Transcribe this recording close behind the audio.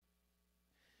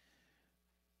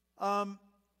How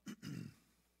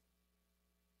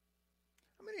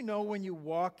many know when you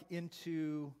walk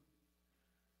into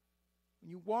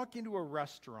a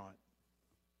restaurant?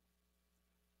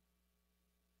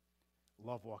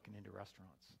 Love walking into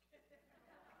restaurants.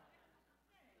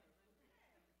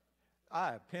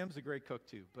 Pam's a great cook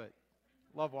too, but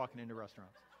love walking into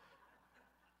restaurants.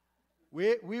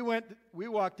 We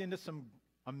walked into some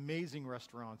amazing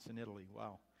restaurants in Italy.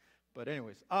 Wow. But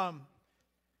anyways, now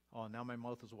my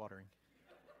mouth is watering.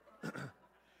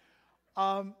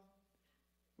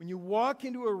 When you walk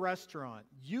into a restaurant,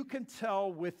 you can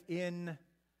tell within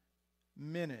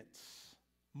minutes,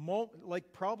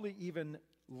 probably even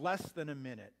less than a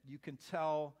minute, you can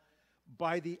tell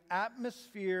by the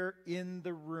atmosphere in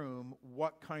the room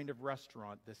what kind of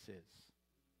restaurant this is.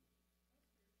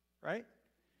 Right?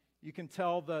 You can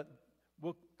tell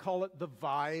we'll call it the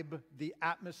vibe, the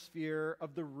atmosphere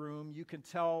of the room. You can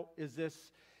tell, is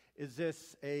this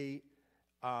a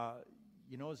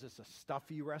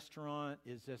stuffy restaurant?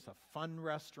 Is this a fun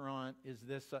restaurant? Is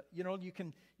this you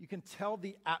can tell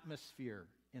the atmosphere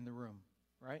in the room,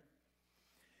 right?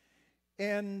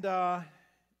 And I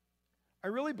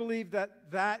really believe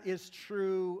that is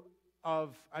true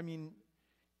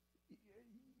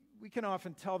we can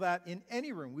often tell that in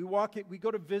any room. We go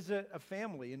to visit a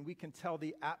family and we can tell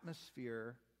the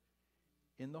atmosphere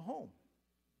in the home,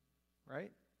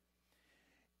 right?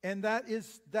 And that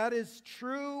is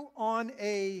true on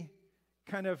a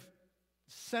kind of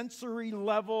sensory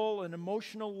level, an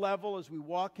emotional level as we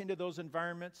walk into those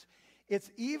environments.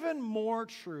 It's even more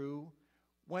true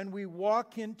when we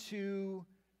walk into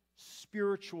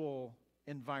spiritual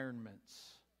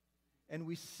environments and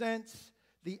we sense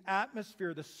the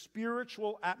atmosphere, the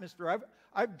spiritual atmosphere.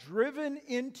 I've driven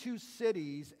into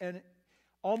cities and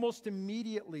almost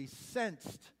immediately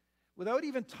sensed, without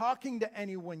even talking to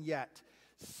anyone yet,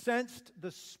 sensed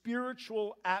the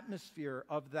spiritual atmosphere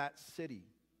of that city.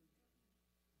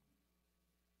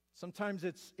 Sometimes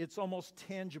it's almost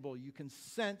tangible. You can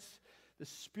sense the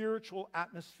spiritual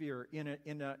atmosphere in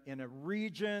a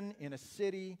region, in a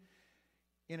city,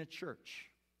 in a church.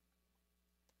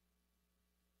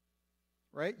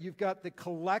 Right? You've got the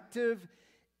collective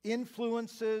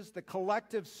influences, the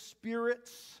collective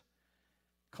spirits,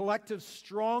 collective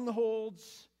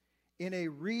strongholds in a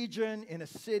region, in a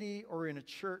city, or in a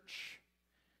church.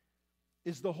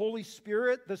 Is the Holy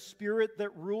Spirit the Spirit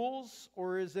that rules,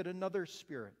 or is it another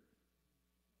spirit?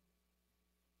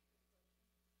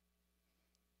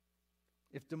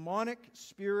 If demonic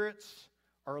spirits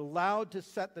are allowed to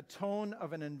set the tone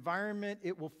of an environment,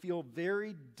 it will feel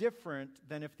very different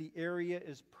than if the area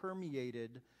is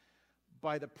permeated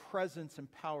by the presence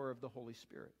and power of the Holy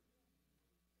Spirit.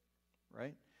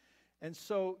 Right? And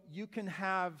so you can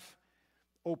have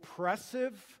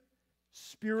oppressive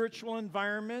spiritual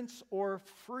environments or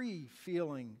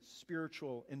free-feeling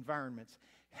spiritual environments.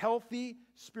 Healthy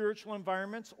spiritual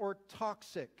environments or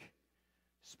toxic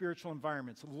spiritual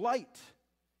environments. Light,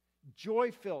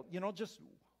 joy-filled, just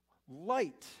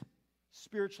light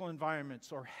spiritual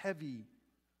environments or heavy.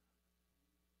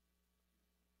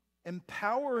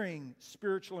 Empowering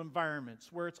spiritual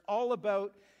environments where it's all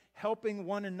about helping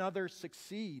one another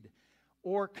succeed,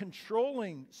 or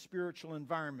controlling spiritual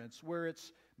environments where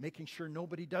it's making sure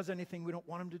nobody does anything we don't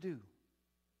want them to do.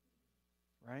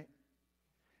 Right?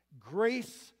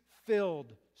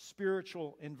 Grace-filled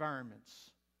spiritual environments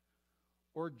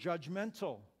or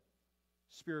judgmental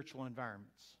spiritual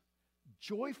environments.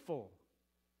 Joyful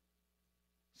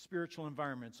spiritual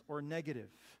environments or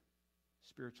negative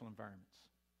spiritual environments.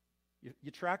 You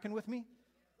tracking with me?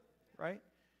 Right?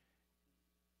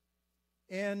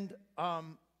 And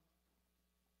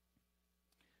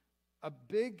a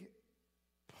big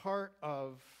part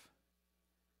of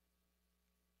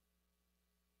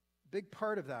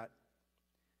that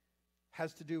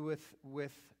has to do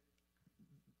with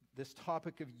this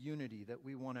topic of unity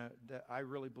that I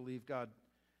really believe God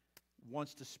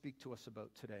wants to speak to us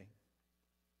about today.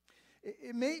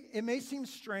 It may seem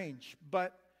strange,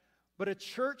 but a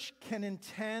church can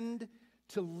intend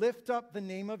to lift up the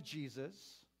name of Jesus,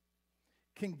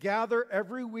 can gather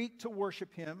every week to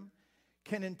worship Him,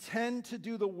 can intend to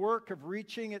do the work of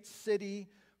reaching its city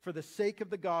for the sake of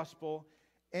the gospel,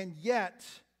 and yet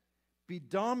be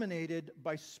dominated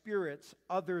by spirits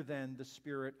other than the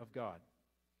Spirit of God.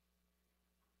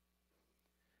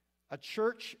 A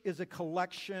church is a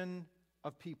collection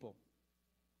of people,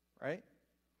 right?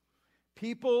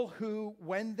 People who,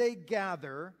 when they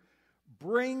gather,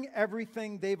 bring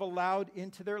everything they've allowed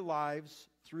into their lives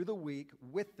through the week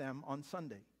with them on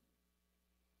Sunday.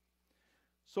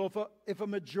 So if a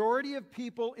majority of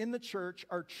people in the church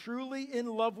are truly in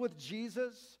love with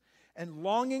Jesus and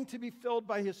longing to be filled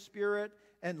by His Spirit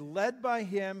and led by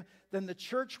Him, then the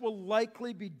church will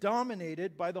likely be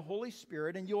dominated by the Holy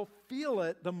Spirit, and you'll feel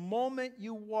it the moment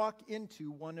you walk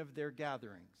into one of their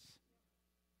gatherings.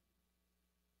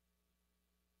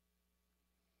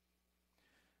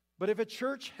 But if a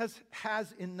church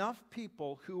has enough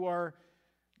people who are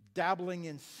dabbling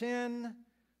in sin,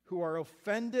 who are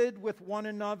offended with one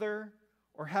another,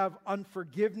 or have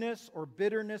unforgiveness or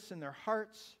bitterness in their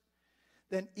hearts,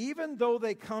 then even though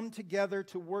they come together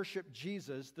to worship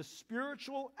Jesus, the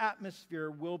spiritual atmosphere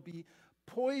will be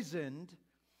poisoned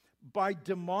by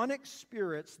demonic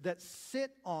spirits that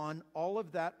sit on all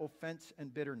of that offense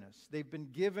and bitterness. They've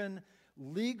been given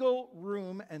legal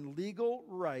room and legal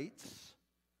rights,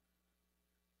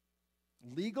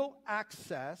 legal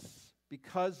access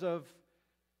because of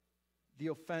the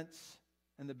offense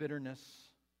and the bitterness.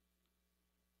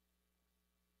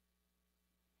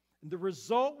 And the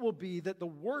result will be that the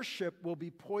worship will be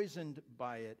poisoned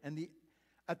by it, and the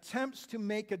attempts to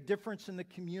make a difference in the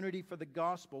community for the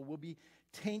gospel will be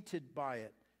tainted by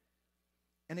it.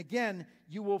 And again,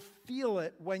 you will feel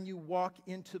it when you walk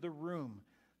into the room.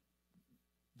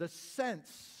 The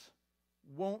sense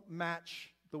won't match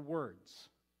the words.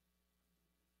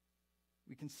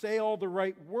 We can say all the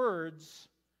right words,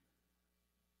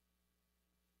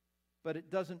 but it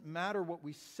doesn't matter what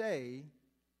we say.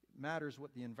 It matters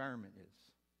what the environment is.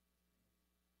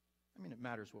 I mean, it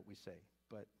matters what we say,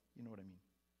 but you know what I mean.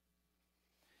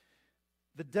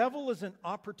 The devil is an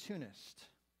opportunist.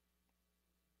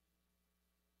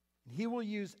 He will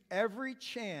use every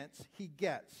chance he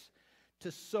gets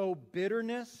to sow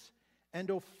bitterness and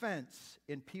offense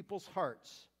in people's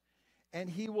hearts. And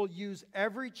he will use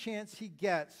every chance he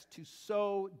gets to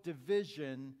sow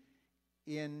division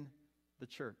in the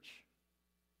church.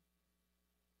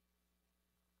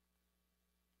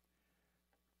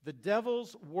 The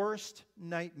devil's worst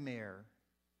nightmare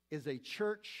is a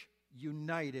church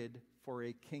united for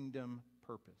a kingdom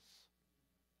purpose.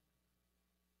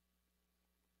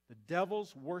 The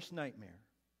devil's worst nightmare.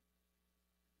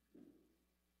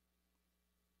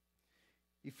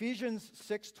 Ephesians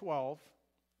 6:12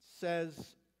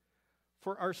 says,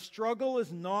 "For our struggle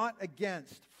is not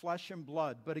against flesh and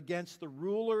blood, but against the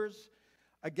rulers,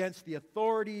 against the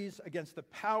authorities, against the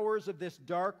powers of this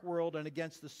dark world, and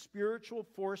against the spiritual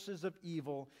forces of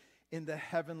evil in the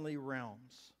heavenly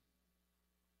realms."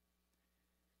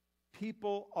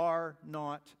 People are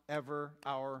not ever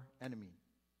our enemy.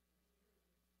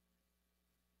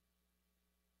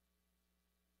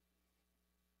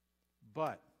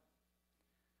 But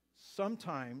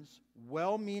sometimes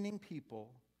well-meaning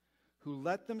people who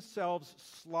let themselves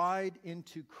slide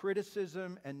into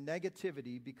criticism and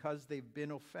negativity because they've been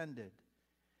offended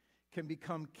can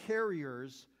become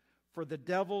carriers for the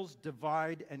devil's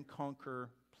divide and conquer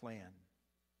plan.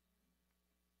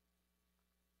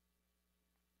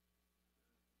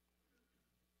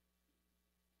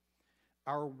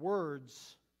 Our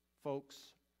words,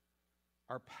 folks,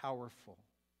 are powerful.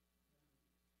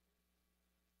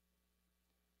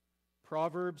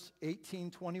 Proverbs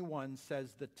 18:21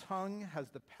 says, "The tongue has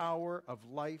the power of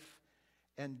life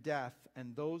and death,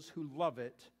 and those who love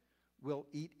it will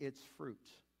eat its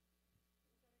fruit."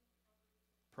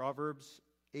 Proverbs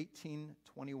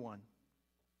 18:21.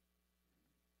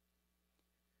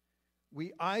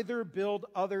 We either build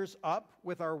others up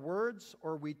with our words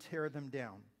or we tear them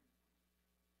down.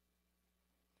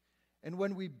 And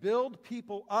when we build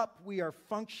people up, we are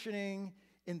functioning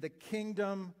in the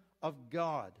kingdom of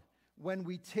God. When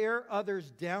we tear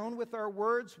others down with our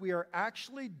words, we are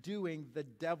actually doing the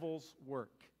devil's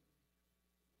work.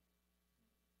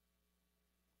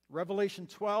 Revelation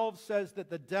 12 says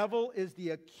that the devil is the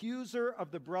accuser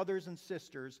of the brothers and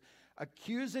sisters,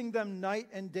 accusing them night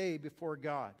and day before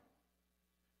God.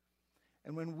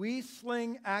 And when we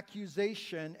sling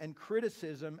accusation and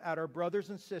criticism at our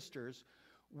brothers and sisters,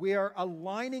 we are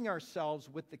aligning ourselves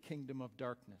with the kingdom of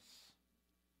darkness.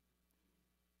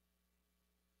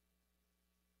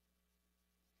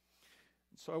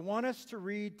 So I want us to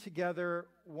read together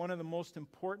one of the most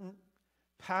important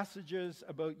passages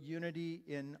about unity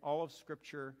in all of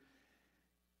Scripture,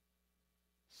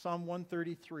 Psalm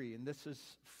 133, and this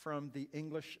is from the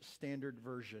English Standard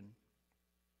Version.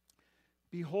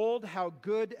 "Behold how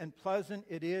good and pleasant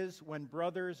it is when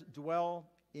brothers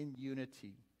dwell in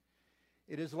unity.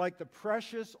 It is like the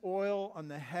precious oil on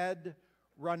the head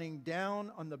running down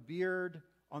on the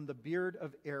beard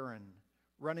of Aaron,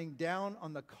 running down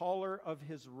on the collar of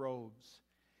his robes.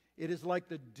 It is like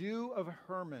the dew of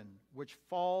Hermon, which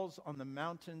falls on the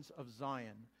mountains of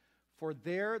Zion. For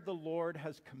there the Lord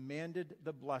has commanded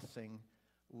the blessing,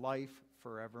 life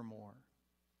forevermore."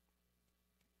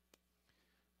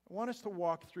 I want us to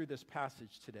walk through this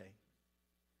passage today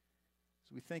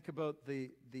as we think about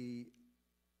the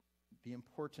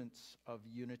importance of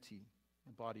unity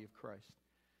in the body of Christ.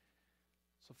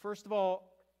 So first of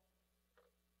all,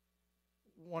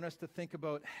 I want us to think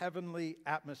about heavenly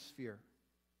atmosphere.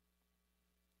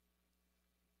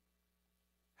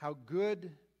 How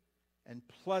good and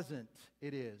pleasant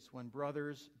it is when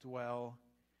brothers dwell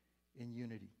in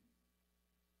unity.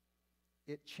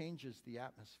 It changes the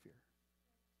atmosphere.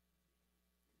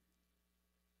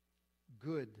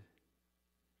 Good,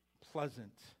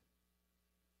 pleasant.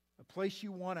 A place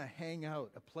you want to hang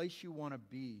out, a place you want to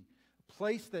be, a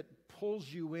place that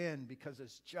pulls you in because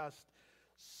it's just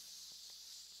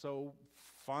so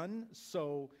fun,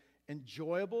 so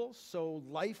enjoyable, so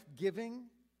life-giving,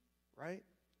 right?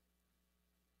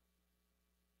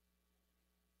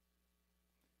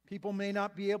 People may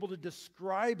not be able to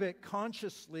describe it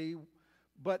consciously,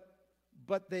 but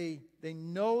they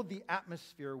know the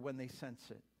atmosphere when they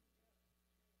sense it.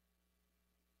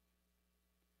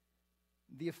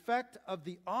 The effect of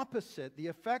the opposite, the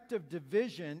effect of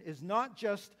division, is not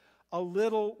just a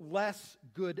little less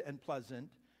good and pleasant,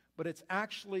 but it's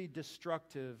actually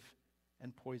destructive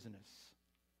and poisonous.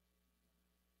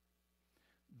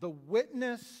 The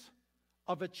witness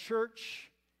of a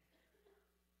church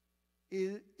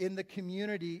in the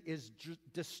community is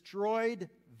destroyed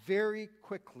very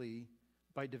quickly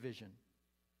by division.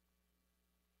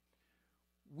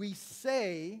 We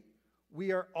say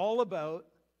we are all about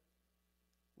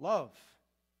love.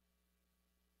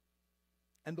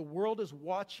 And the world is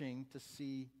watching to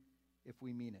see if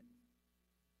we mean it.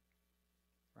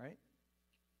 Right?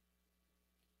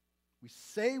 We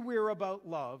say we're about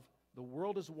love. The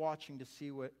world is watching to see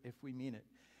if we mean it.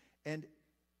 And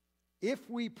if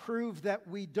we prove that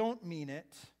we don't mean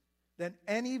it, then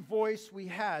any voice we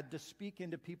had to speak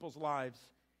into people's lives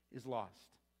is lost.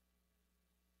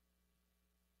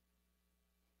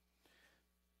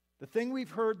 The thing we've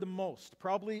heard the most,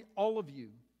 probably all of you,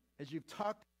 as you've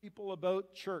talked to people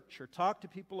about church or talked to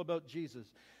people about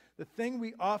Jesus, the thing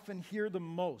we often hear the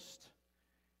most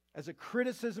as a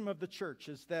criticism of the church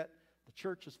is that the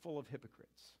church is full of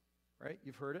hypocrites. Right?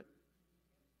 You've heard it?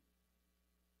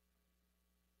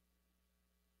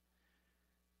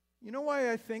 You know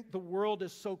why I think the world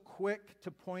is so quick to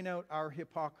point out our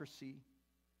hypocrisy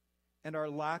and our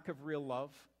lack of real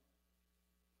love?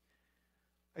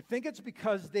 I think it's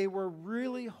because they were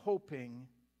really hoping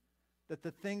that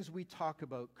the things we talk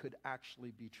about could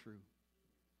actually be true.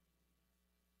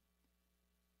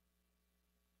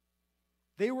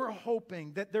 They were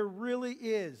hoping that there really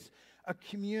is a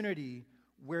community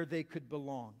where they could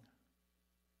belong.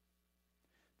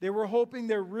 They were hoping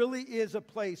there really is a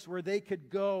place where they could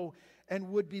go and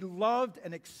would be loved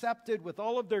and accepted with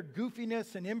all of their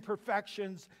goofiness and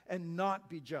imperfections and not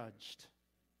be judged.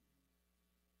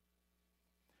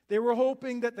 They were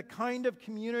hoping that the kind of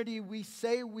community we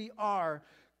say we are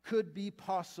could be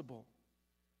possible.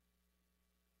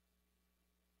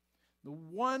 The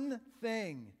one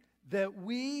thing that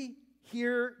we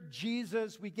hear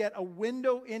Jesus, we get a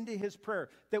window into his prayer,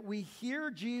 that we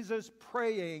hear Jesus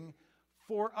praying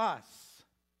for us,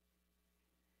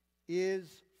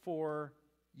 is for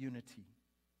unity.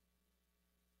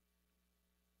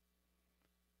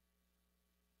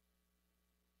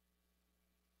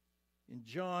 In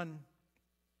John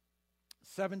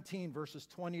 17, verses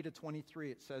 20 to 23,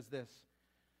 it says this: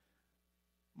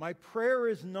 "My prayer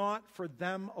is not for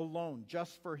them alone,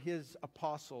 just for his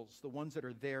apostles, the ones that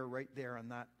are there, right there on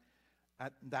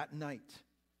that night.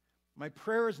 My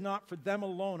prayer is not for them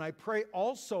alone. I pray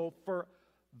also for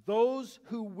those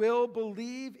who will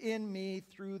believe in me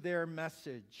through their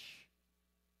message."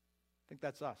 I think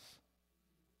that's us,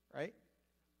 right?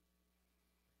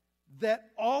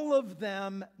 "That all of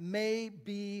them may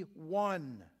be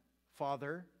one,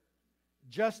 Father,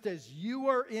 just as you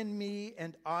are in me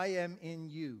and I am in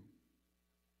you."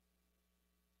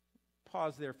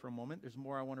 Pause there for a moment. There's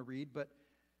more I want to read, but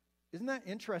isn't that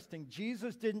interesting?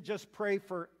 Jesus didn't just pray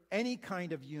for any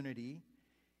kind of unity.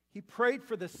 He prayed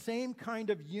for the same kind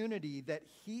of unity that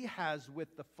he has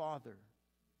with the Father.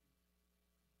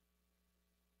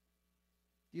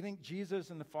 Do you think Jesus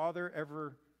and the Father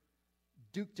ever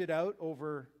duked it out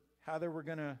over how they were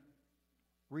going to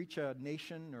reach a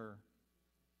nation, or,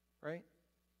 right?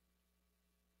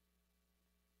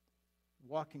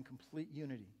 Walk in complete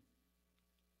unity.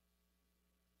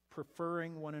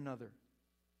 Preferring one another,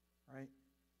 right?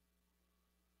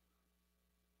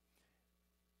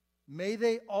 "May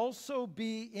they also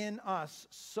be in us,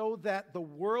 so that the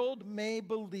world may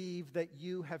believe that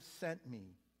you have sent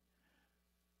me.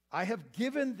 I have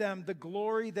given them the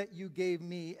glory that you gave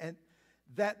me, and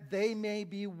that they may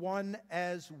be one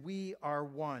as we are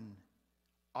one,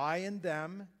 I and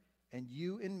them, and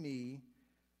you and me,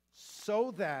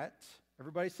 so that,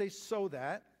 everybody say so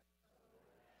that,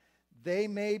 they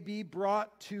may be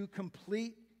brought to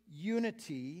complete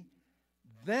unity.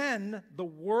 Then the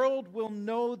world will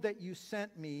know that you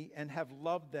sent me and have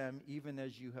loved them even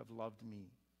as you have loved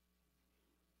me.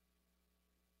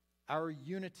 Our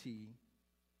unity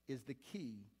is the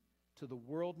key to the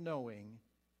world knowing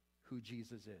who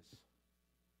Jesus is.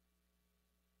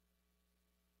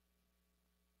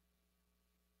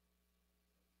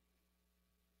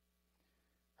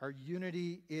 Our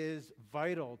unity is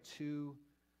vital to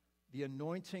the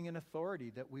anointing and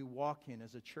authority that we walk in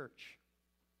as a church.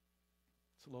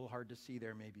 It's a little hard to see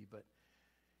there maybe, but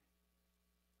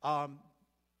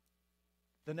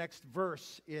the next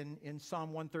verse in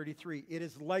Psalm 133, it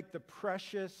is like the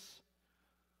precious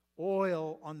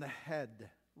oil on the head,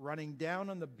 running down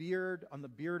on the beard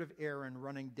of Aaron,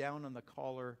 running down on the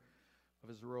collar of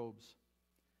his robes.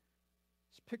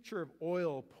 This picture of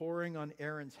oil pouring on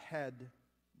Aaron's head,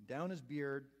 down his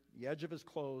beard, the edge of his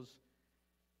clothes.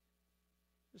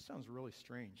 This sounds really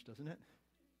strange, doesn't it?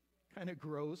 Kind of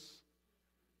gross,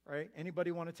 right?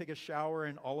 Anybody want to take a shower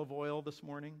in olive oil this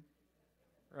morning?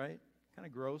 Right? Kind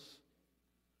of gross.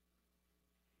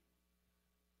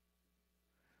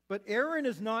 But Aaron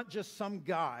is not just some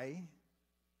guy.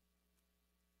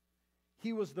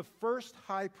 He was the first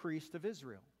high priest of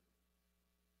Israel.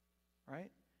 Right?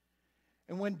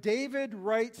 And when David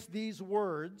writes these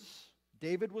words,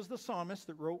 David was the psalmist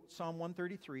that wrote Psalm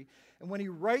 133. And when he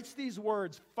writes these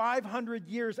words 500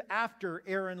 years after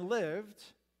Aaron lived,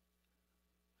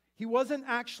 he wasn't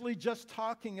actually just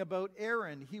talking about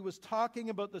Aaron. He was talking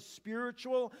about the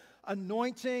spiritual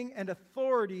anointing and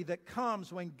authority that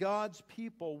comes when God's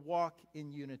people walk in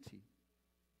unity.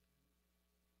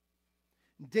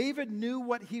 David knew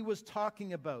what he was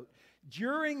talking about.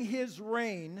 During his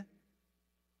reign,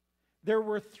 there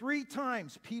were 3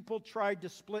 times people tried to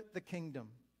split the kingdom.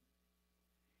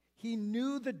 He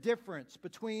knew the difference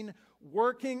between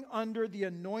working under the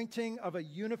anointing of a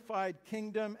unified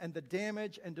kingdom and the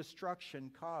damage and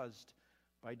destruction caused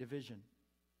by division.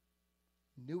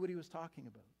 He knew what he was talking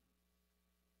about.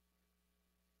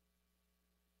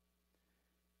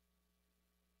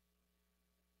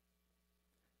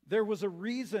 There was a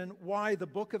reason why the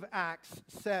book of Acts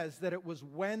says that it was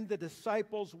when the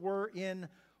disciples were in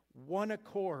one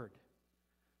accord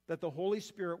that the Holy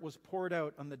Spirit was poured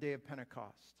out on the day of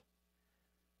Pentecost.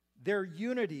 Their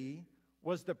unity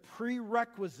was the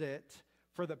prerequisite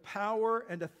for the power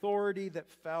and authority that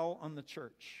fell on the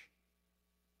church.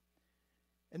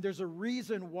 And there's a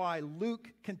reason why Luke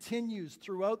continues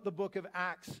throughout the book of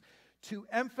Acts to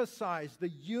emphasize the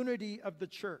unity of the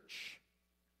church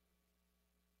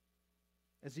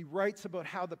as he writes about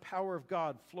how the power of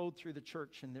God flowed through the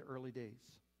church in the early days.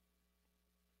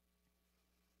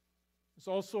 There's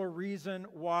also a reason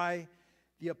why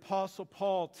the Apostle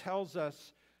Paul tells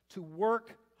us to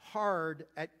work hard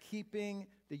at keeping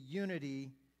the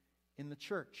unity in the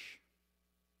church.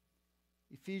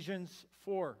 Ephesians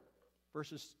 4,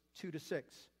 verses 2 to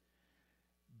 6.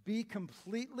 Be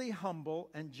completely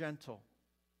humble and gentle.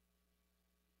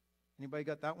 Anybody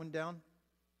got that one down?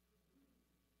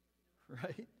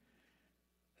 Right?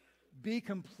 Be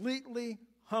completely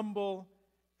humble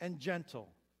and gentle.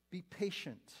 Be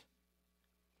patient,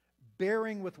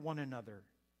 bearing with one another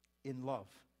in love.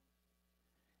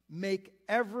 Make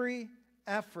every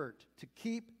effort to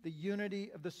keep the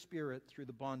unity of the Spirit through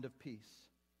the bond of peace.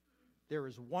 There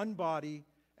is one body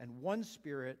and one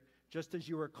Spirit, just as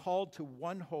you were called to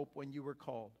one hope when you were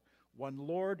called. One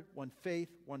Lord, one faith,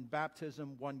 one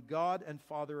baptism, one God and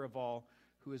Father of all,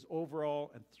 who is over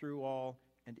all and through all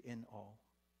and in all.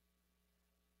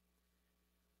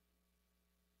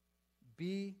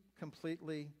 Be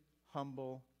completely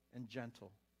humble and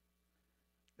gentle.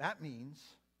 That means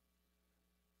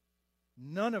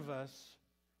none of us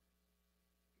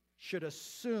should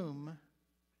assume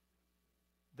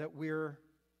that we're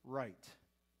right.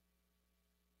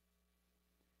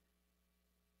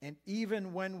 And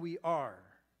even when we are,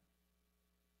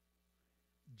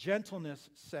 gentleness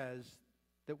says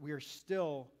that we are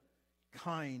still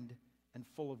kind and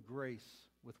full of grace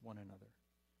with one another.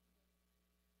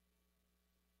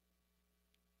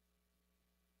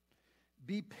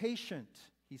 Be patient,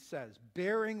 he says,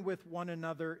 bearing with one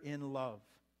another in love.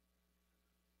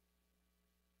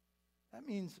 That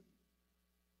means,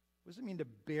 what does it mean to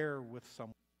bear with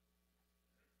someone?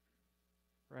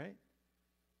 Right?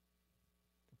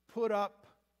 To put up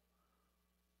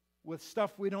with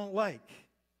stuff we don't like.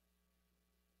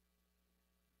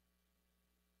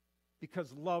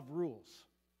 because love rules.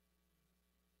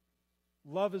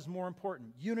 Love is more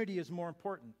important. Unity is more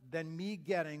important than me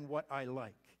getting what I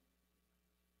like.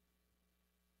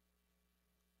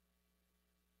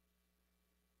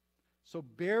 So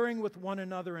bearing with one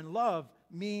another in love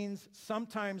means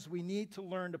sometimes we need to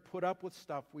learn to put up with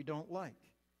stuff we don't like.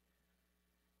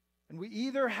 And we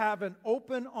either have an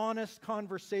open, honest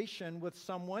conversation with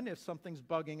someone if something's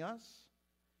bugging us,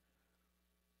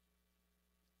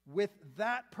 with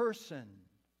that person,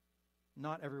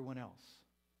 not everyone else.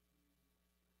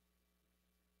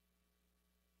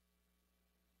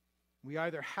 We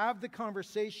either have the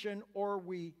conversation or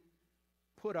we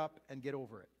put up and get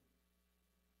over it.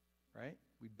 Right?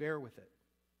 We bear with it.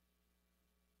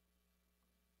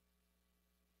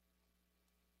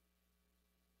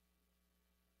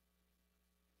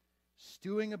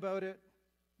 Stewing about it,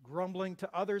 grumbling to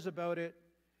others about it,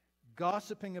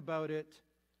 gossiping about it,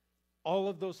 all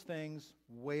of those things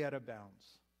way out of bounds.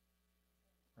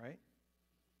 Right?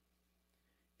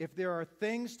 If there are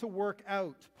things to work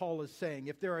out, Paul is saying,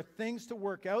 if there are things to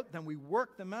work out, then we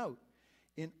work them out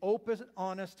in open,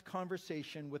 honest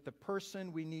conversation with the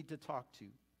person we need to talk to.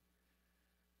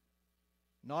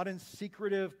 Not in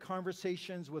secretive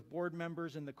conversations with board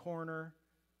members in the corner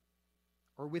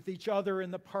or with each other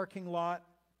in the parking lot.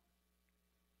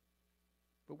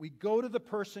 But we go to the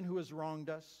person who has wronged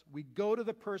us. We go to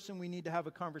the person we need to have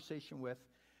a conversation with,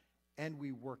 and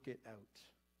we work it out.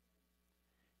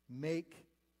 Make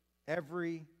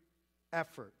every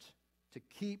effort to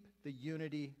keep the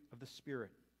unity of the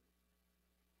Spirit.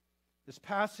 This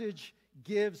passage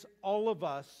gives all of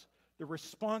us the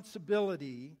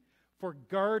responsibility for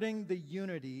guarding the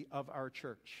unity of our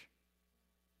church.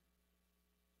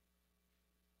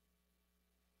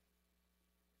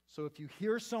 So if you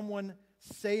hear someone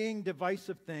saying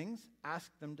divisive things,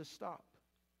 ask them to stop.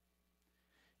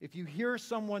 If you hear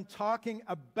someone talking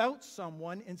about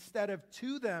someone instead of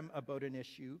to them about an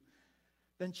issue,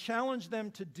 then challenge them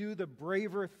to do the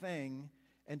braver thing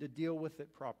and to deal with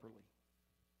it properly.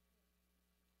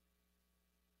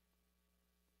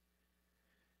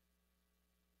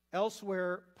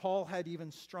 Elsewhere, Paul had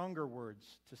even stronger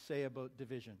words to say about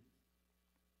division.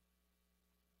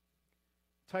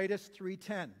 Titus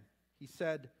 3:10, he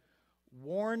said,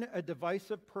 "Warn a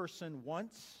divisive person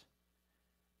once,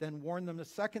 then warn them the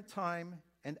second time,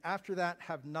 and after that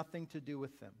have nothing to do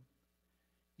with them.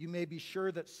 You may be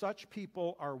sure that such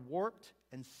people are warped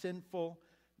and sinful.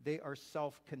 They are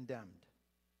self-condemned."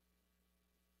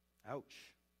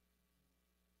 Ouch.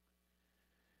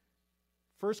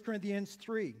 1 Corinthians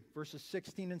 3, verses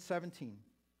 16 and 17.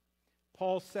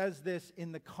 Paul says this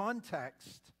in the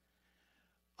context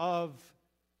of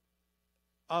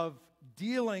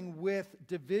dealing with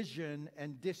division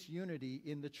and disunity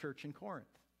in the church in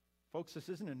Corinth. Folks, this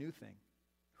isn't a new thing,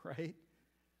 right?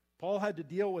 Paul had to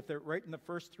deal with it right in the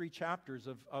first 3 chapters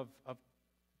of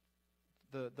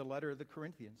the letter of the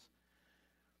Corinthians.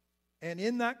 And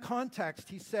in that context,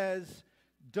 he says,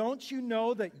 "Don't you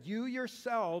know that you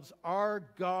yourselves are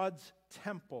God's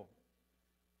temple?"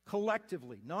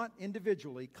 Collectively, not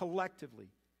individually,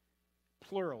 collectively.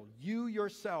 Plural. You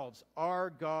yourselves are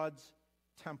God's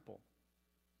temple.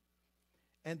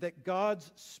 And that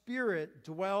God's Spirit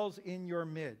dwells in your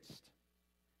midst.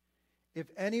 If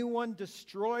anyone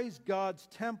destroys God's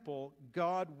temple,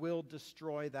 God will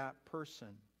destroy that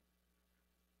person.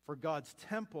 For God's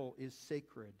temple is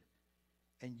sacred,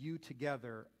 and you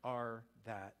together are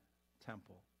that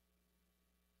temple.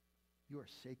 You are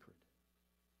sacred.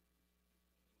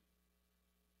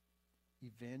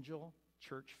 Evangel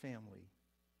Church family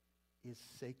is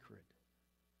sacred.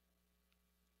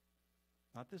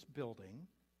 Not this building.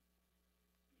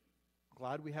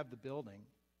 Glad we have the building.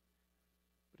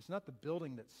 But it's not the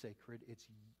building that's sacred. It's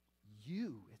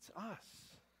you. It's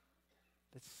us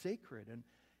that's sacred. And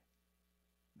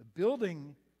the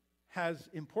building has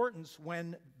importance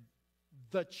when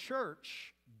the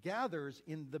church gathers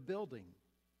in the building.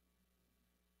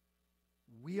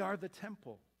 We are the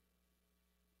temple.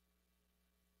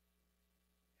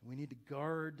 And we need to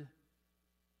guard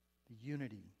the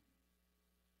unity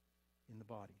in the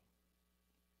body.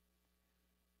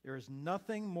 There is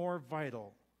nothing more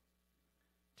vital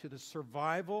to the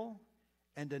survival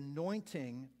and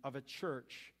anointing of a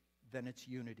church than its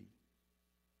unity.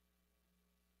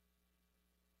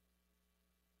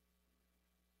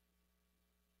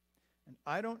 And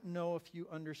I don't know if you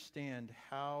understand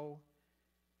how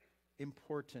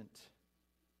important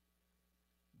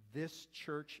this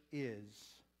church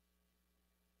is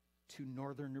to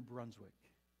northern New Brunswick.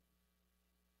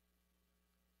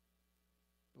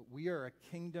 But we are a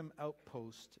kingdom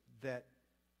outpost that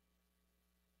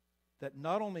that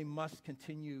not only must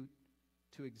continue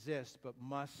to exist, but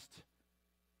must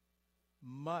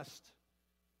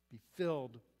be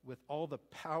filled with all the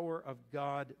power of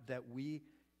God that we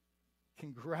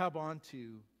can grab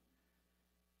onto,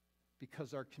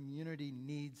 because our community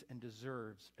needs and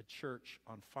deserves a church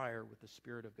on fire with the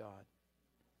Spirit of God.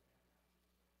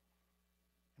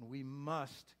 And we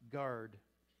must guard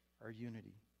our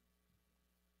unity.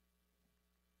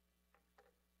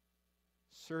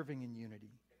 Serving in unity.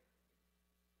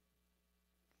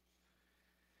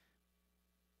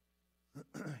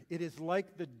 It is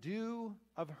like the dew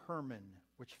of Hermon,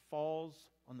 which falls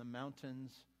on the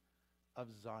mountains of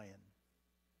Zion.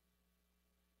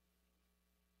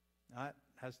 That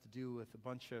has to do with a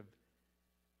bunch of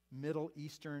Middle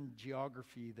Eastern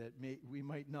geography that we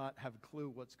might not have a clue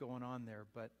what's going on there.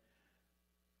 But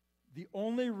the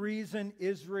only reason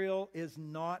Israel is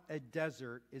not a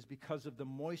desert is because of the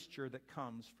moisture that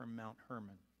comes from Mount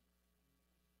Hermon.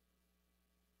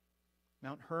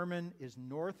 Mount Hermon is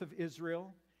north of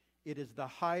Israel. It is the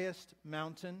highest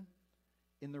mountain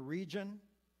in the region.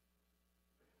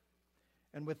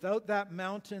 And without that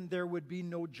mountain, there would be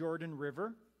no Jordan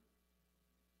River.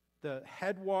 The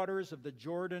headwaters of the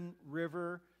Jordan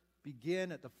River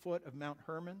begin at the foot of Mount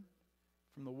Hermon,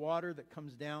 from the water that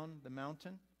comes down the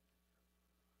mountain.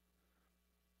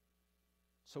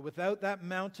 So without that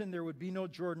mountain, there would be no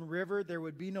Jordan River. There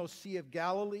would be no Sea of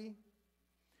Galilee.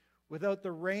 Without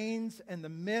the rains and the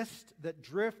mist that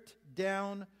drift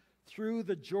down through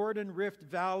the Jordan Rift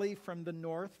Valley from the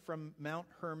north, from Mount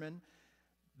Hermon,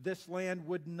 this land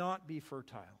would not be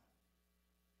fertile.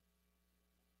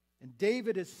 And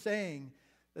David is saying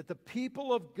that the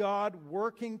people of God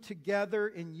working together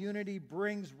in unity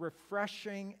brings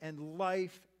refreshing and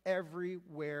life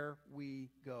everywhere we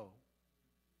go.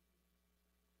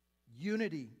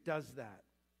 Unity does that.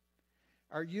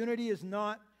 Our unity is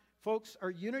not, folks, our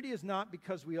unity is not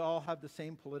because we all have the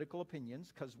same political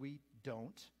opinions, because we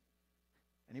don't.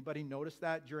 Anybody notice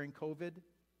that during COVID?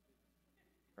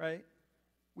 Right?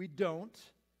 We don't.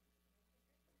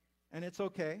 And it's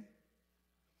okay.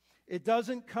 It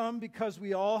doesn't come because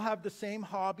we all have the same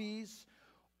hobbies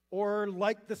or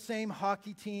like the same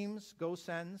hockey teams. Go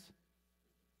Sens.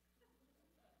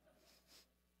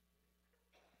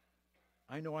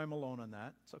 I know I'm alone on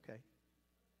that. It's okay.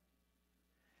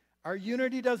 Our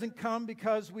unity doesn't come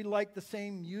because we like the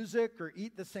same music or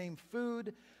eat the same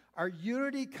food. Our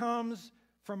unity comes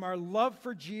from our love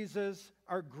for Jesus,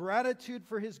 our gratitude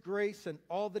for His grace and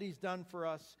all that He's done for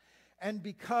us, and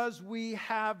because we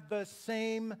have the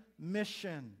same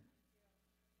mission.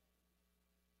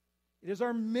 It is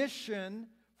our mission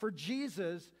for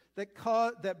Jesus that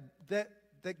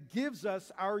gives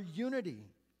us our unity.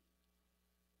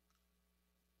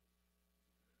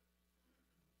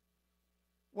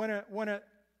 When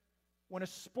a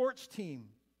sports team,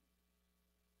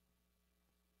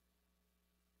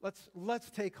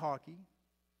 let's take hockey.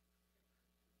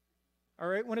 All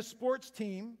right, when a sports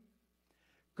team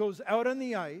goes out on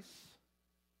the ice,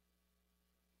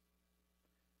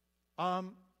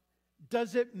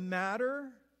 does it matter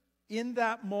in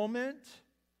that moment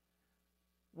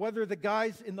whether the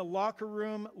guys in the locker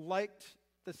room liked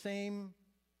the same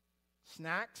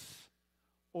snacks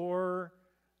or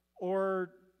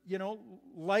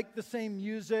like the same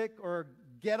music or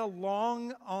get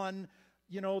along on,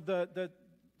 the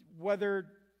whether,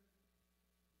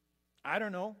 I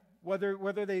don't know,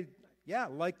 whether they,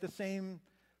 like the same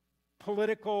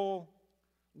political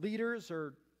leaders,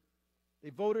 or they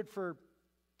voted for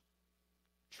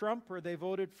Trump or they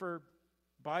voted for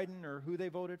Biden, or who they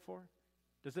voted for?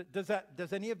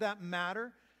 Does any of that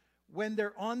matter? When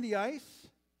they're on the ice,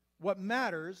 what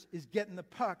matters is getting the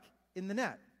puck in the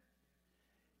net.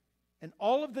 And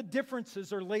all of the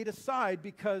differences are laid aside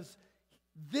because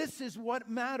this is what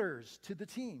matters to the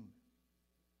team.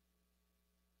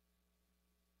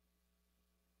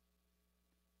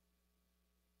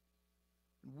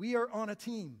 We are on a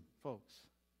team, folks.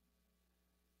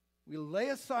 We lay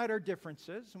aside our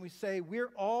differences and we say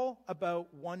we're all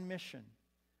about one mission.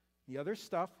 The other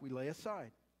stuff we lay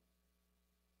aside.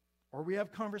 Or we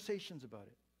have conversations about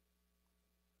it.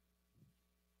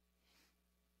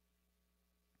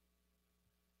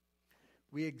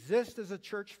 We exist as a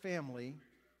church family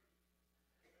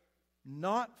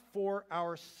not for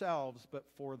ourselves, but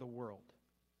for the world.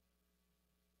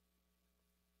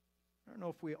 I don't know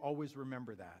if we always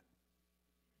remember that.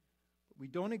 But we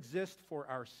don't exist for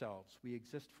ourselves. We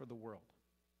exist for the world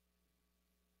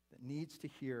that needs to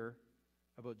hear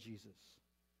about Jesus.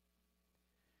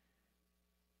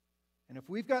 And if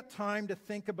we've got time to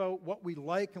think about what we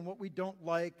like and what we don't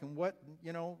like and what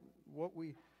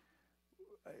we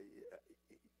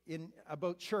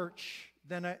about church,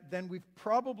 then we've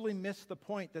probably missed the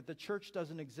point that the church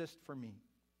doesn't exist for me.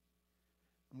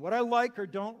 And what I like or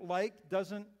don't like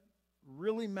doesn't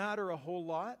really matter a whole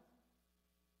lot.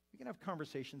 We can have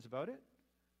conversations about it.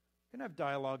 We can have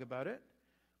dialogue about it.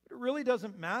 But it really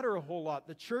doesn't matter a whole lot.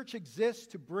 The church exists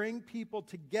to bring people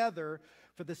together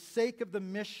for the sake of the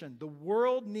mission. The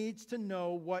world needs to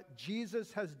know what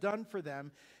Jesus has done for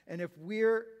them. And if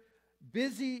we're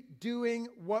busy doing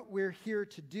what we're here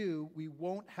to do, we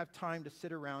won't have time to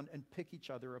sit around and pick each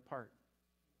other apart.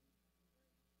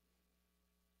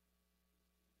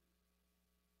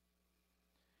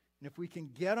 And if we can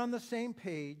get on the same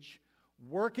page,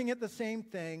 working at the same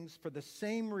things for the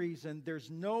same reason,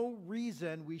 there's no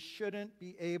reason we shouldn't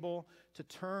be able to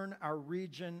turn our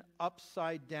region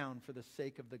upside down for the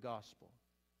sake of the gospel.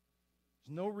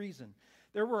 There's no reason.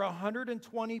 There were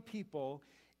 120 people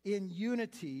in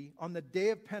unity on the day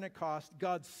of Pentecost.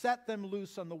 God set them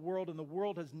loose on the world, and the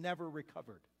world has never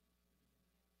recovered.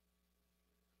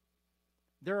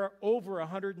 There are over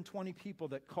 120 people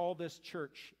that call this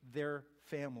church their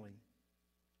family.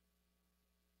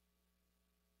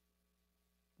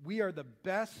 We are the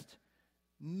best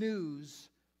news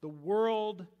the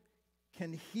world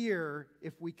can hear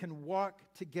if we can walk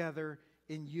together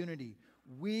in unity.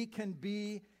 We can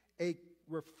be a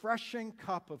refreshing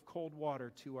cup of cold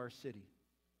water to our city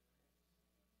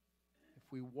if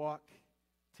we walk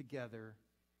together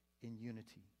in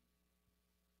unity.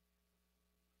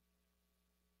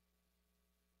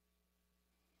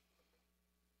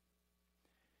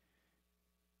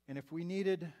 And if we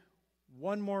needed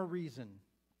one more reason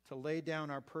to lay down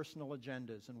our personal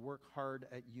agendas and work hard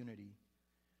at unity,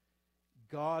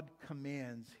 God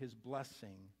commands His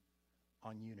blessing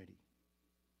on unity.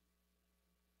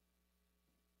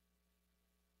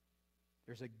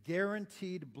 There's a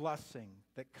guaranteed blessing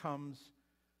that comes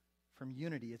from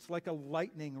unity. It's like a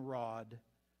lightning rod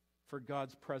for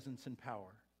God's presence and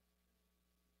power.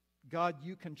 God,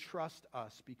 you can trust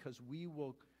us because we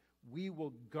will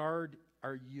guard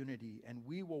our unity, and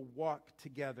we will walk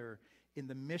together in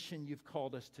the mission you've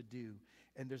called us to do.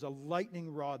 And there's a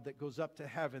lightning rod that goes up to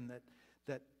heaven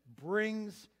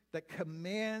that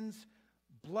commands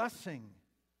blessing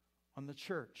on the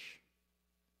church.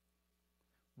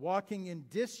 Walking in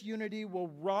disunity will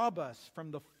rob us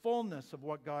from the fullness of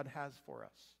what God has for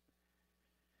us.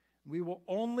 We will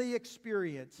only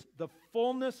experience the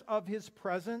fullness of His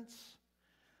presence,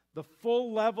 the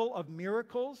full level of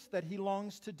miracles that He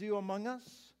longs to do among us,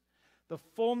 the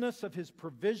fullness of His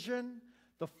provision,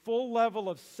 the full level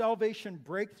of salvation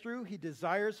breakthrough He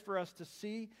desires for us to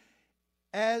see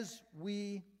as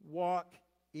we walk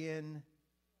in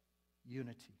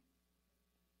unity.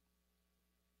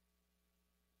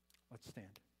 Let's stand.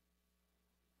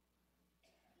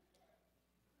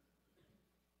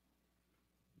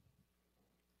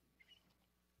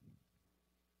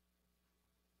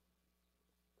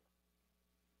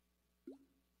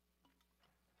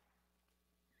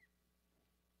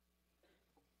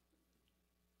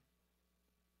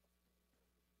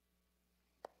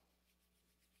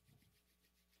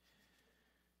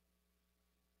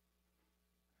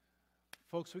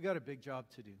 Folks, we got a big job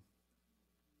to do.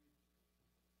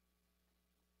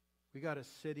 We got a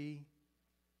city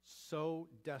so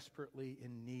desperately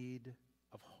in need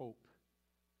of hope,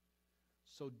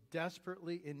 so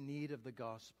desperately in need of the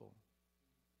gospel.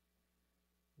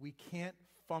 We can't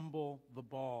fumble the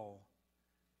ball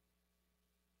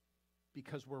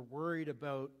because we're worried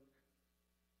about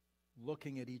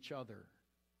looking at each other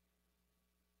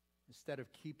instead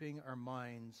of keeping our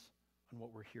minds on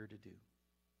what we're here to do.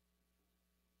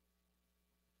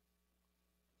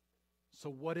 So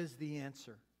what is the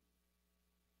answer?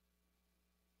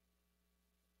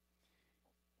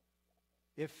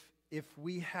 If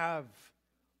we have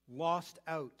lost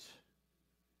out,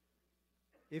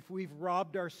 if we've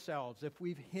robbed ourselves, if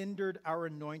we've hindered our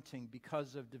anointing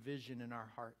because of division in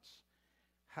our hearts,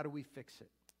 how do we fix it?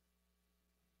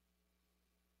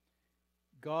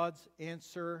 God's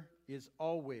answer is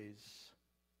always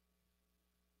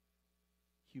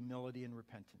humility and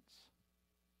repentance.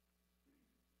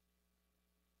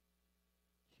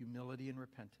 Humility and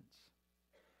repentance.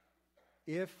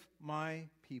 If my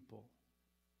people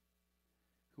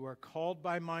who are called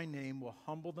by my name will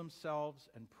humble themselves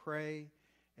and pray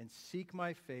and seek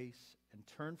my face and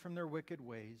turn from their wicked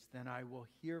ways, then I will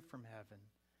hear from heaven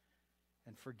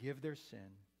and forgive their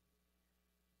sin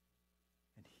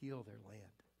and heal their land.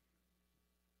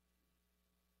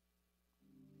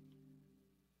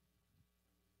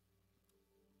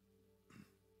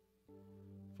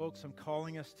 Folks, I'm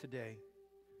calling us today.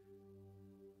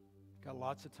 Got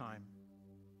lots of time.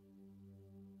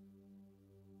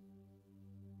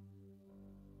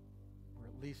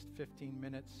 at least 15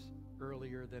 minutes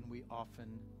earlier than we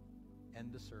often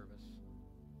end the service.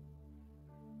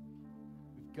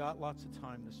 We've got lots of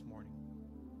time this morning.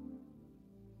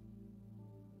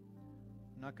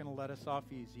 I'm not going to let us off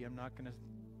easy. I'm not going to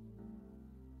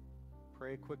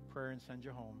pray a quick prayer and send you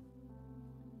home.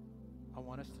 I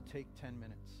want us to take 10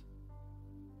 minutes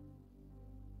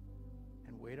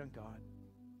and wait on God.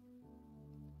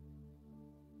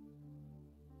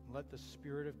 Let the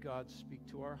Spirit of God speak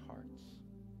to our hearts.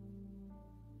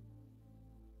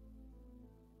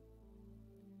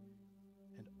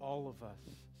 And all of us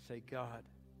say, God,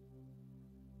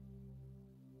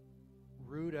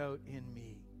 root out in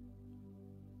me.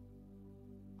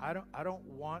 I don't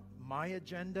want my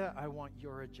agenda, I want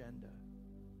your agenda.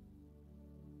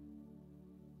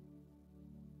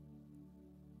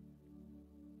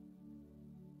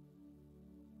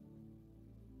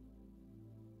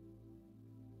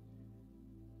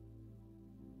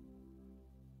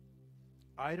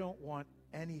 I don't want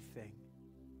anything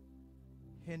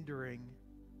hindering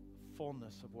the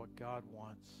fullness of what God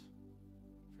wants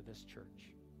for this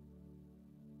church.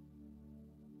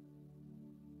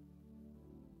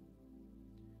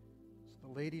 So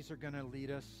the ladies are going to lead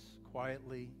us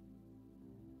quietly.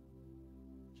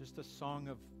 Just a song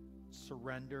of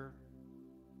surrender.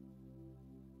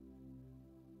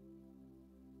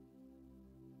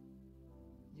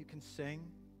 You can sing.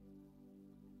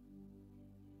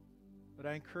 But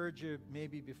I encourage you,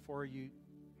 maybe before you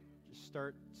just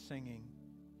start singing,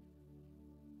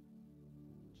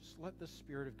 just let the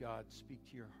Spirit of God speak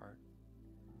to your heart.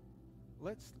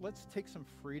 Let's take some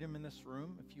freedom in this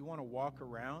room. If you want to walk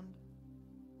around,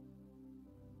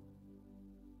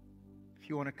 if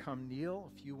you want to come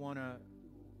kneel, if you want to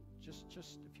just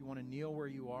if you want to kneel where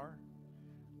you are,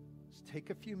 just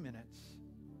take a few minutes.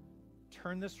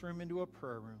 Turn this room into a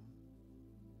prayer room.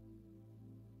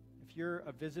 If you're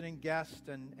a visiting guest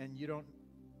and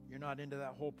you're not into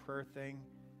that whole prayer thing,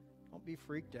 don't be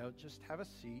freaked out. Just have a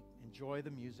seat. Enjoy the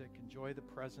music. Enjoy the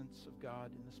presence of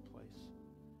God in this place.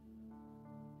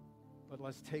 But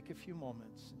let's take a few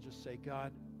moments and just say,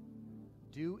 God,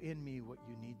 do in me what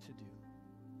you need to do.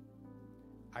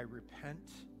 I repent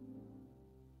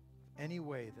any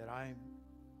way that I'm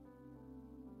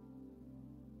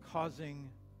causing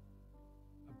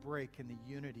a break in the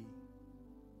unity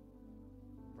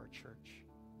of our church.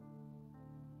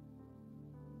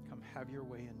 Come have your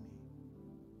way in me.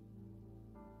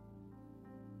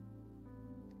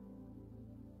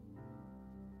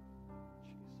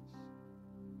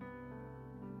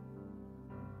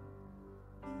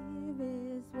 Here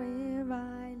is where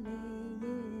I lay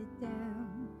it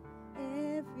down,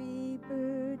 every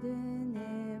burden,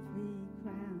 every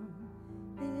crown.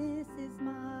 This is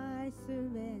my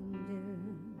surrender.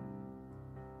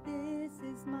 This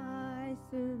is my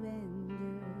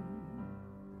surrender.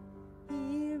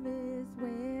 Here is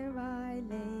where I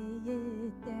lay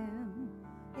it down,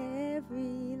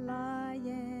 every lie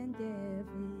and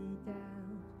every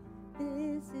doubt.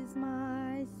 This is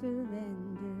my surrender.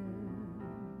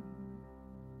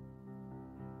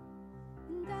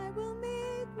 And I will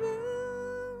make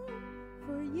room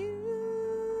for you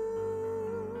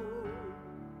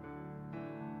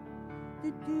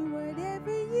to do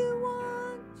whatever you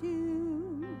want to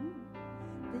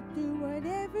do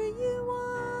whatever you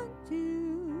want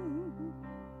to,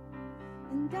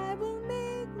 and I will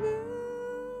make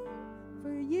room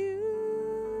for you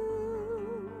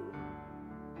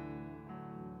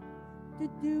to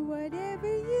do whatever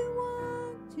you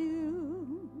want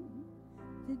to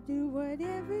do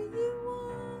whatever you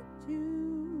want to.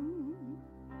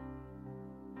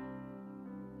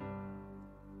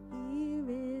 Here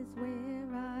is where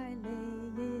I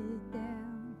lay it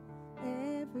down,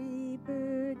 every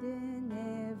burden,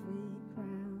 every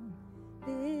crown.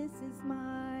 This is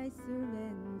my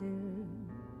surrender.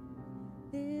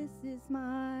 This is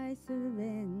my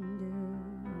surrender.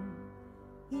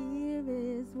 Here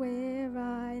is where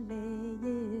I lay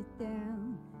it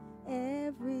down,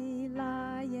 every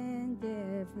lie and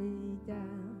every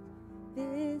doubt.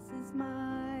 This is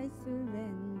my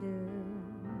surrender.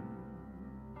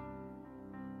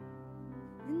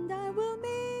 And I will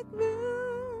make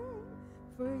room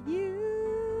for you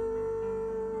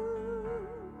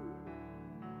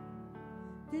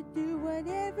to do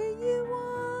whatever you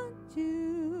want to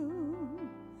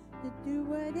do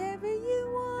whatever you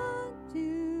want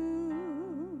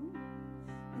to,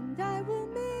 and I will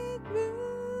make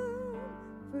room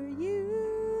for you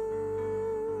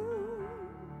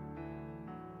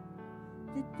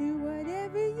to do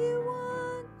whatever you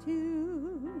want to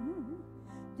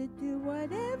do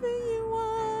whatever you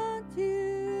want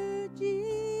to,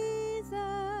 Jesus.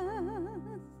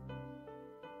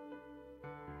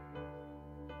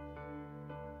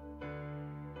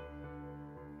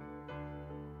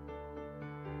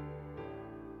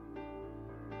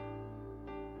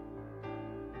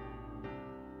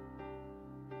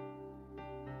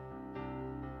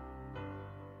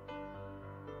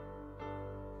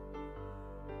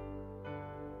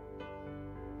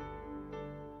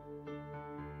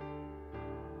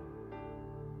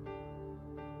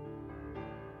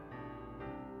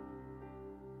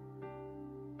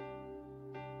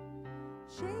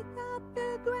 Shake up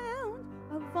the ground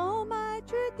of all my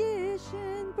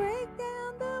tradition. Break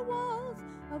down the walls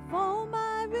of all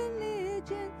my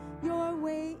religion. Your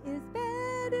way is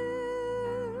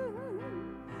better.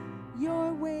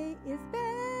 Your way is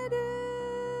better.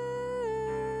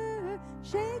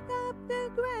 Shake up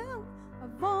the ground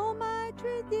of all my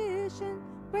tradition.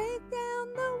 Break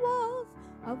down the walls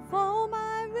of all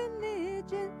my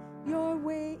religion. Your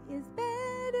way is better.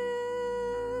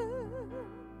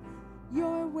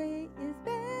 Your way is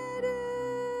better.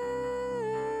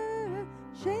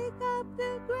 Shake up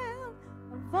the ground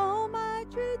of all my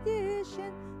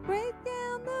tradition. Break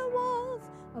down the walls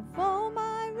of all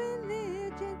my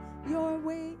religion. Your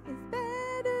way is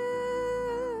better.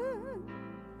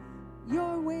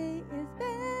 Your way is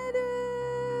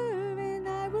better. And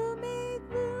I will make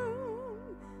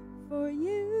room for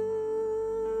you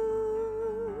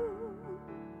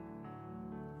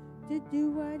to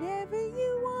do whatever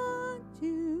you want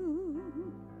to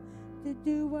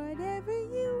do whatever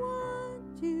you want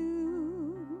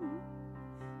to,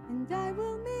 and I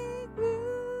will make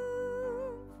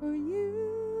room for you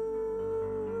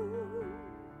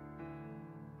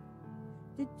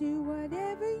to do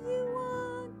whatever you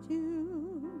want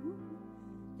to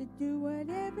do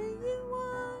whatever you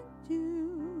want to,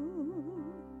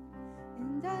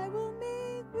 and I will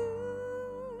make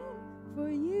room for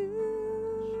you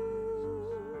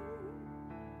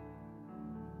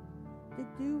to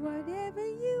do whatever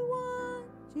you want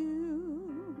to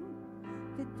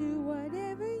do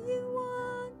whatever you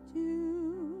want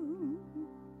to,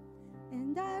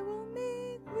 and I will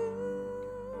make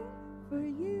room for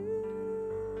you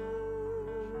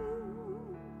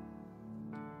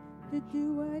to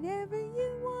do whatever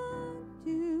you want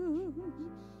to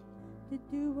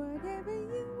do whatever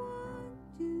you want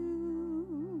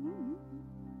to.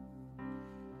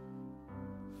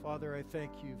 Father, I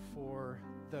thank you for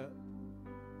the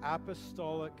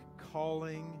apostolic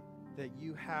calling that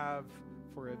you have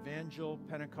for Evangel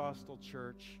Pentecostal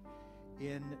Church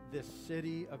in this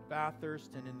city of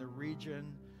Bathurst and in the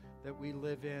region that we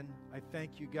live in. I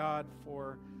thank you, God,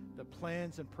 for the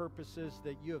plans and purposes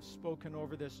that you have spoken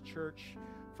over this church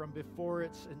from before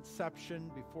its inception,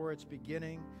 before its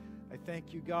beginning. I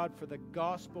thank you, God, for the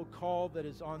gospel call that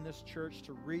is on this church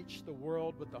to reach the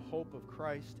world with the hope of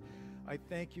Christ. I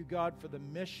thank you, God, for the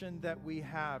mission that we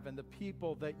have and the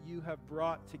people that you have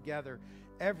brought together.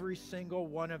 Every single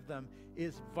one of them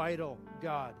is vital,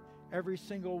 God. Every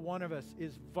single one of us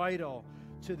is vital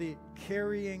to the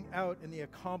carrying out and the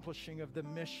accomplishing of the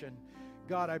mission.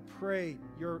 God, I pray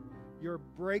your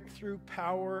breakthrough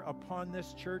power upon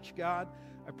this church, God.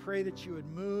 I pray that you would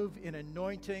move in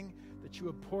anointing, that you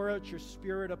would pour out your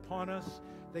Spirit upon us,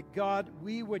 that, God,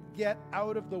 we would get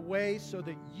out of the way so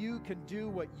that you can do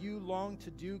what you long to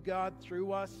do, God,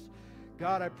 through us.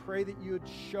 God, I pray that you would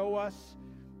show us,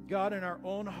 God, in our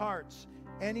own hearts,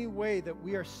 any way that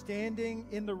we are standing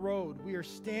in the road, we are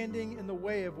standing in the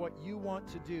way of what you want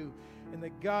to do, and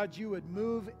that, God, you would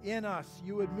move in us,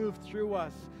 you would move through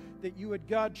us, that you would,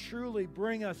 God, truly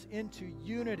bring us into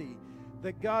unity,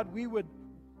 that, God, we would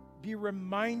be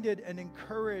reminded and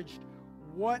encouraged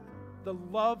what the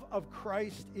love of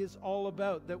Christ is all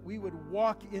about, that we would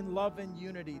walk in love and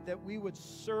unity, that we would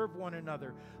serve one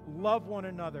another, love one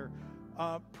another,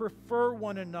 prefer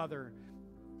one another,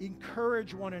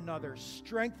 encourage one another,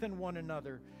 strengthen one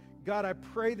another. God, I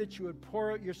pray that you would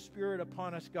pour out your Spirit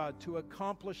upon us, God, to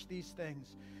accomplish these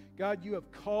things. God, you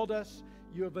have called us,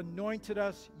 you have anointed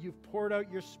us, you've poured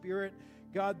out your Spirit.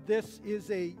 God, this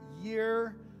is a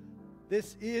year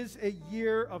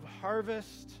of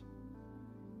harvest.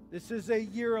 This is a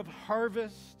year of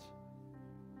harvest.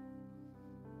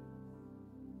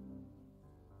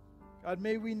 God,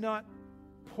 may we not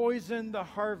poison the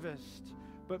harvest,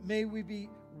 but may we be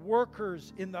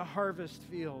workers in the harvest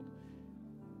field,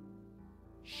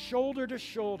 shoulder to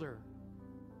shoulder.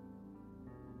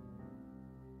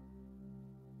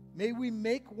 May we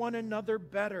make one another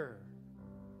better.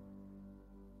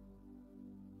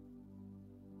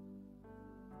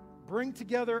 Bring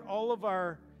together all of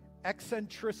our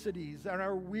eccentricities and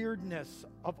our weirdness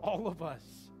of all of us,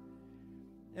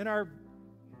 and our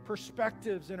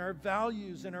perspectives and our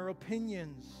values and our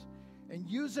opinions, and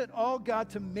use it all, God,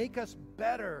 to make us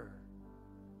better,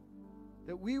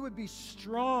 that we would be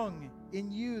strong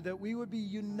in you, that we would be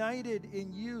united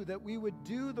in you, that we would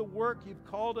do the work you've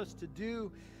called us to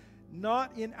do,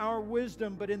 not in our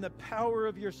wisdom, but in the power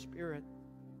of your Spirit.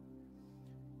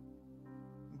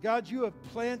 God, you have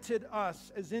planted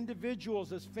us as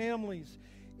individuals, as families,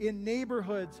 in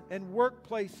neighborhoods and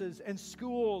workplaces and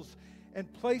schools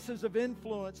and places of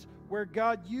influence where,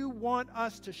 God, you want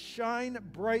us to shine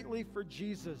brightly for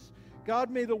Jesus. God,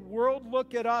 may the world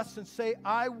look at us and say,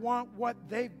 I want what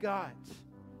they've got.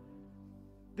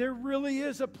 There really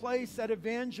is a place at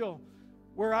Evangel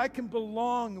where I can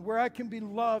belong, where I can be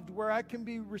loved, where I can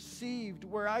be received,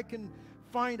 where I can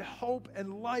find hope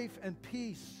and life and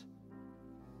peace.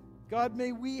 God,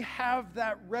 may we have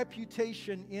that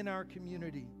reputation in our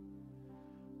community.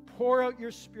 Pour out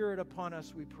your Spirit upon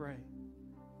us, we pray.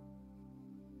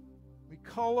 We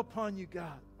call upon you,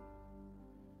 God.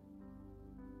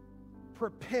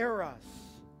 Prepare us.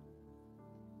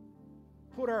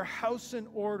 Put our house in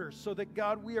order so that,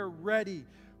 God, we are ready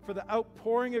for the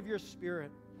outpouring of your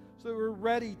Spirit, so that we're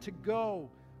ready to go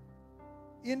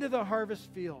into the harvest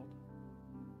field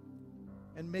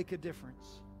and make a difference.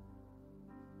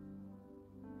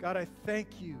 God, I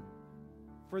thank you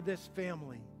for this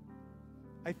family.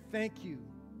 I thank you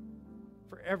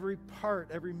for every part,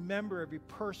 every member, every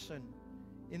person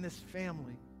in this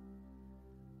family.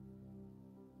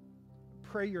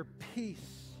 Pray your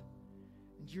peace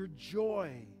and your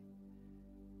joy,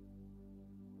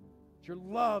 your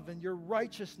love and your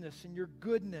righteousness and your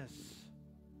goodness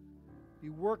be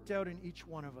worked out in each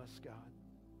one of us, God.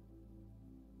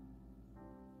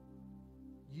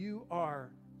 You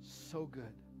are so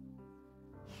good.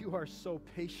 You are so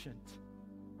patient.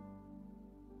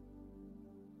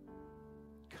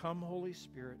 Come, Holy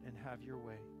Spirit, and have your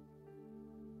way.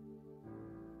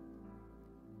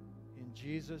 In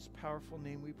Jesus' powerful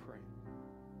name we pray.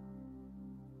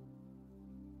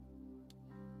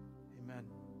 Amen.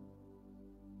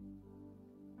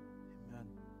 Amen.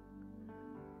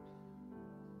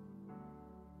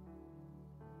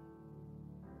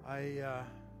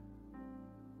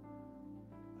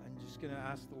 I'm just going to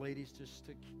ask the ladies just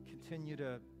to continue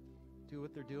to do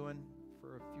what they're doing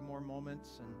for a few more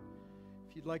moments. And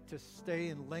if you'd like to stay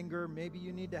and linger, maybe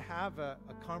you need to have a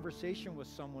conversation with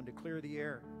someone to clear the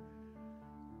air.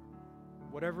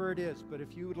 Whatever it is, but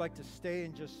if you would like to stay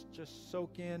and just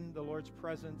soak in the Lord's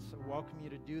presence, I welcome you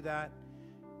to do that.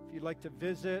 If you'd like to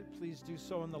visit, please do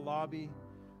so in the lobby.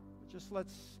 Just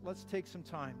let's take some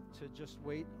time to just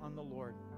wait on the Lord.